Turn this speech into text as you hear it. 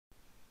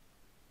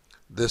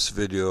This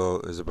video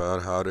is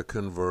about how to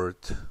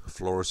convert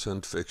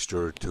fluorescent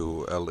fixture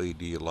to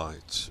LED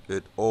lights.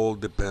 It all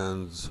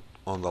depends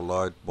on the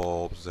light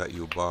bulbs that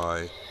you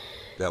buy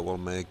that will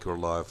make your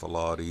life a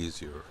lot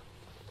easier.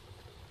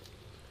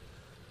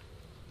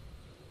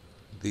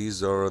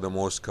 These are the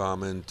most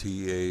common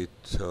T8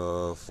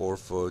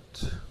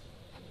 4-foot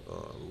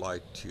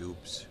light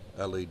tubes,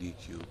 LED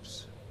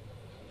tubes.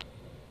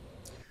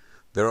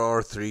 There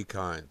are three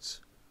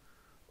kinds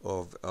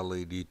of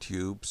LED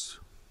tubes.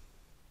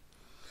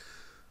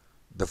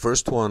 The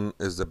first one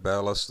is the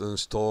ballast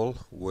install,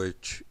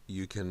 which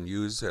you can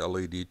use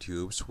LED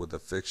tubes with a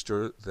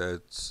fixture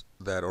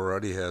that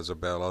already has a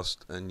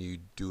ballast, and you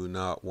do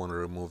not want to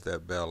remove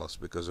that ballast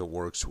because it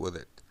works with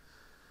it.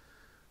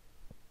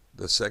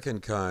 The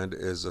second kind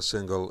is a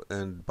single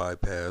end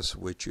bypass,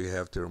 which you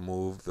have to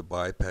remove the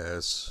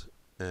bypass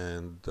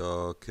and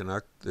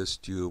connect this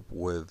tube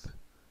with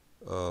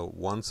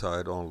one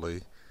side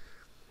only,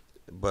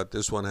 but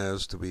this one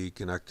has to be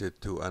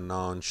connected to a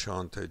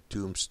non-shunted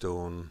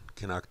tombstone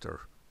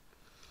connector.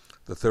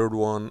 The third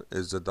one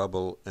is the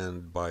double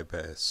end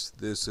bypass.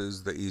 This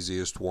is the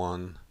easiest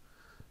one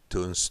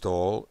to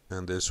install,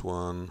 and this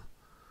one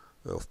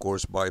of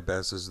course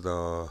bypasses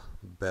the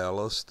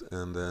ballast,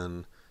 and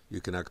then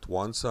you connect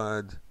one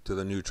side to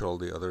the neutral,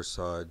 the other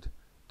side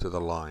to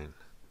the line.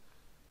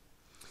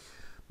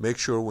 Make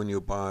sure when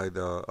you buy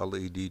the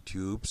LED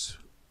tubes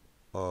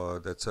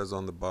that says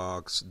on the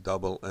box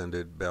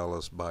double-ended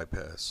ballast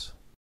bypass.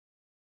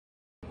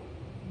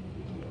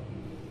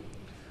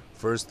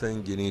 First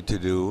thing you need to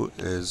do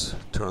is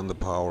turn the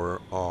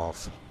power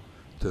off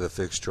to the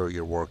fixture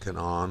you're working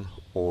on,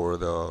 or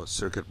the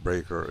circuit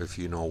breaker if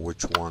you know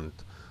which one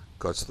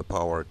cuts the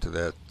power to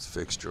that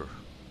fixture.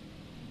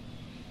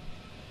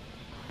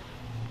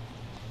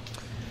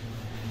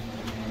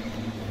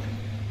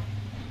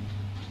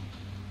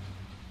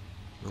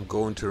 I'm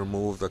going to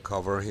remove the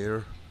cover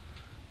here.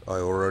 I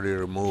already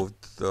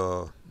removed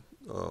the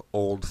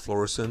old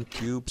fluorescent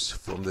tubes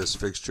from this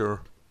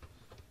fixture.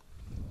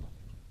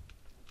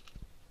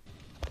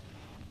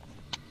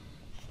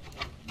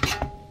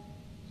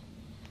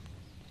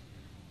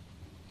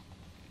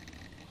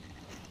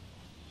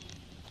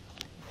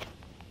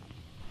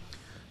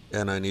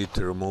 And I need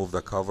to remove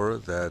the cover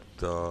that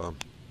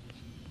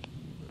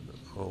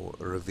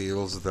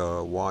reveals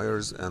the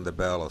wires and the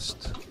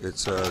ballast.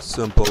 It's a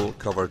simple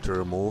cover to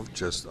remove.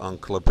 Just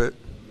unclip it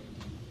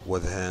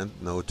with hand,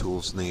 no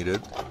tools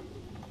needed.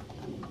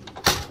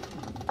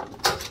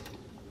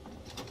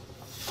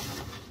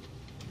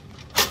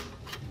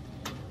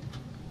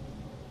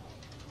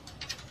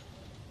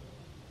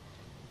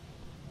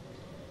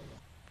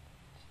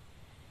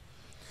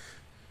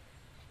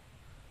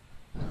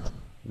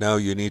 Now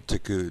you need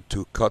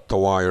to cut the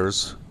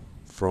wires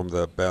from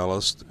the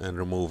ballast and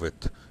remove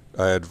it.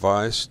 I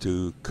advise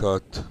to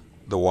cut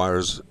the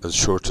wires as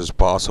short as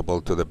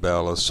possible to the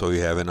ballast so you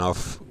have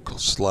enough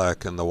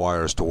slack in the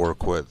wires to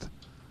work with.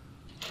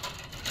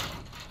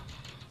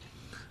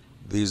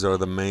 These are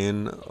the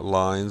main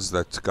lines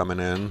that's coming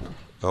in.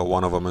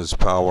 One of them is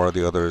power,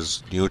 the other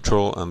is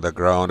neutral, and the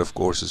ground of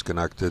course is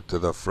connected to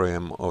the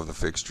frame of the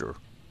fixture.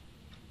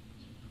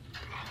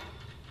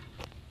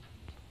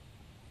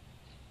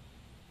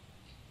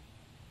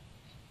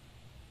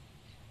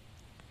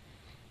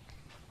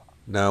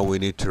 Now we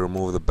need to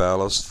remove the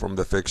ballast from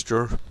the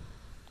fixture.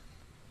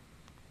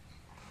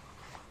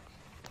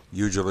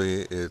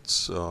 Usually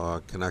it's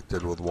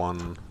connected with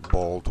one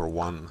bolt or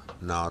one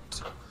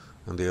nut,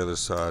 and the other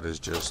side is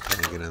just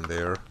hanging in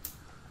there.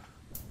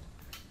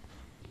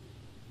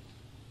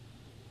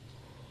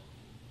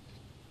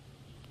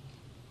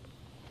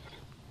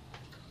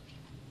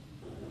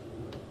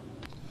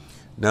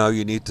 Now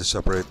you need to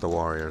separate the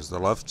wires. The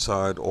left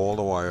side, all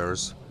the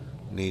wires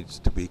needs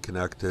to be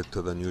connected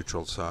to the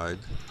neutral side,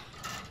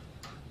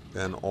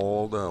 and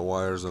all the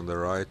wires on the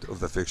right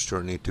of the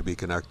fixture need to be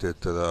connected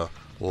to the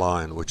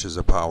line, which is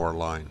a power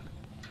line.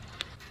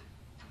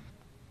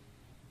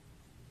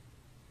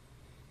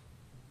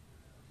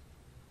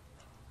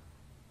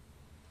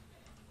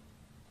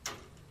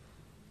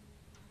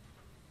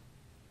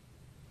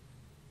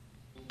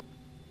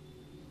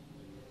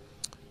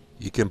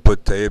 You can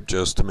put tape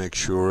just to make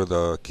sure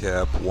the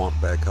cap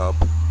won't back up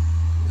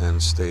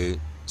and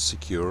stay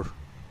secure.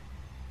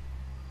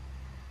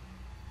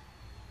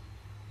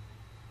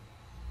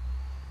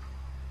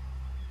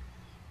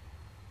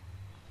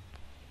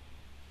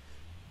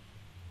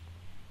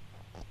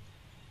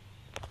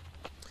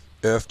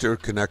 After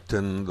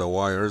connecting the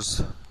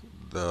wires,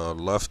 the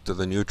left to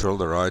the neutral,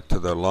 the right to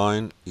the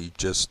line, you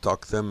just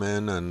tuck them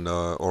in and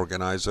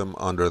organize them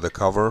under the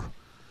cover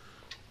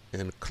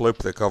and clip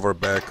the cover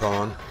back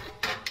on.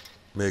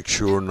 Make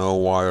sure no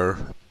wire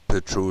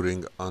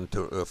protruding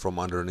from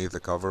underneath the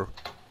cover.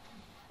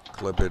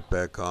 Clip it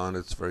back on.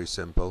 It's very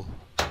simple.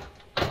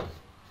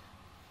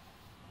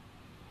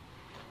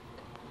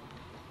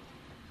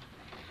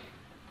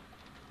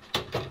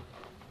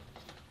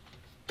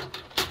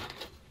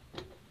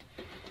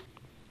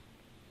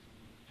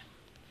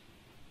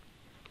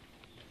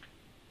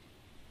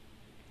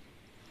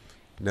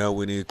 Now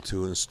we need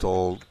to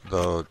install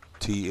the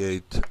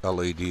T8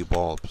 LED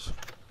bulbs.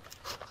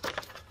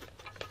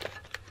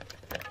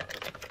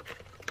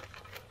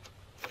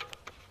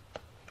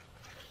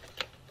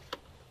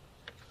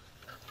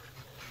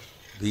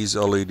 These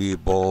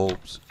LED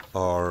bulbs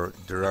are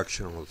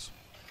directionals.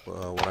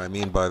 What I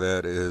mean by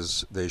that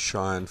is they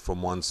shine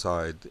from one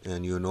side,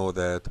 and you know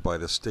that by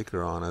the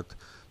sticker on it,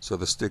 so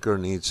the sticker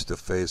needs to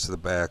face the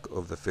back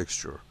of the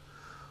fixture.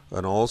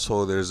 And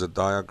also there's a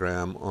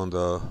diagram on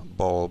the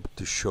bulb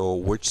to show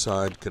which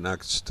side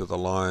connects to the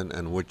line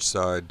and which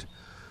side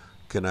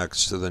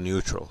connects to the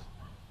neutral.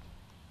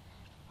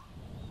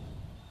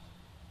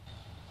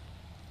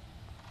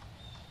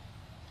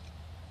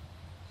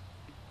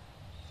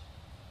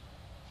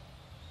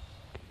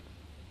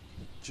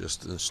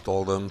 Just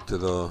install them to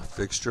the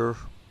fixture.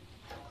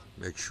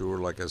 Make sure,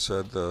 like I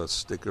said, the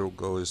sticker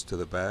goes to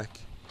the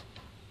back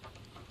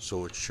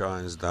so it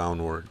shines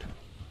downward.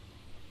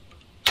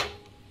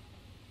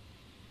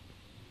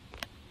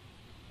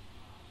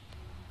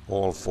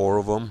 All 4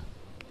 of them.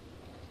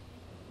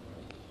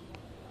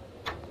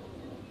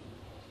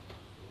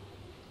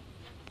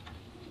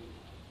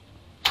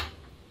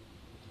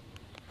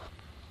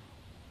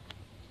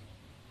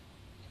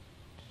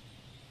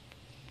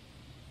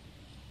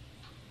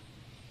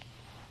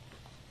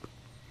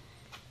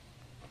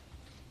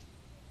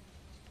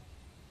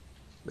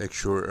 Make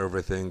sure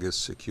everything is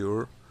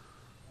secure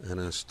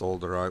and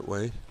installed the right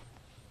way.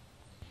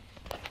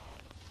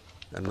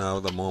 And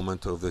now the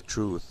moment of the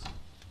truth.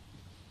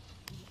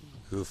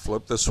 You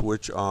flip the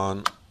switch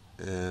on,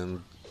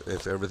 and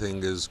if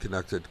everything is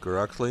connected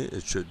correctly,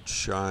 it should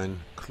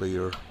shine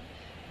clear.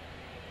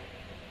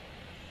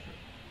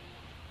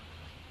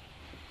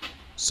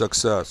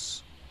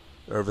 Success!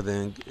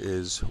 Everything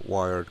is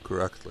wired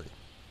correctly.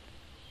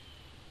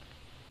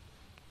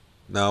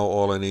 Now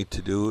all I need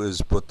to do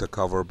is put the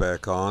cover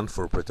back on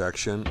for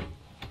protection,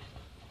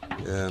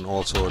 and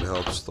also it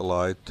helps the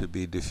light to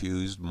be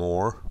diffused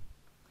more.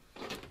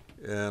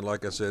 And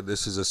like I said,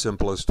 this is the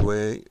simplest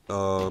way.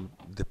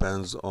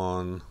 Depends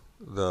on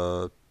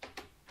the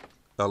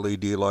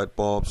LED light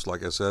bulbs.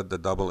 Like I said, the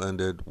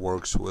double-ended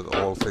works with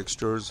all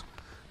fixtures.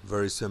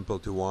 Very simple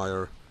to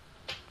wire.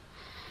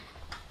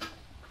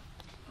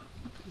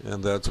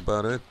 And that's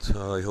about it.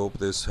 I hope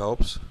this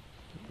helps,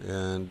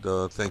 and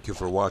thank you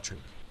for watching.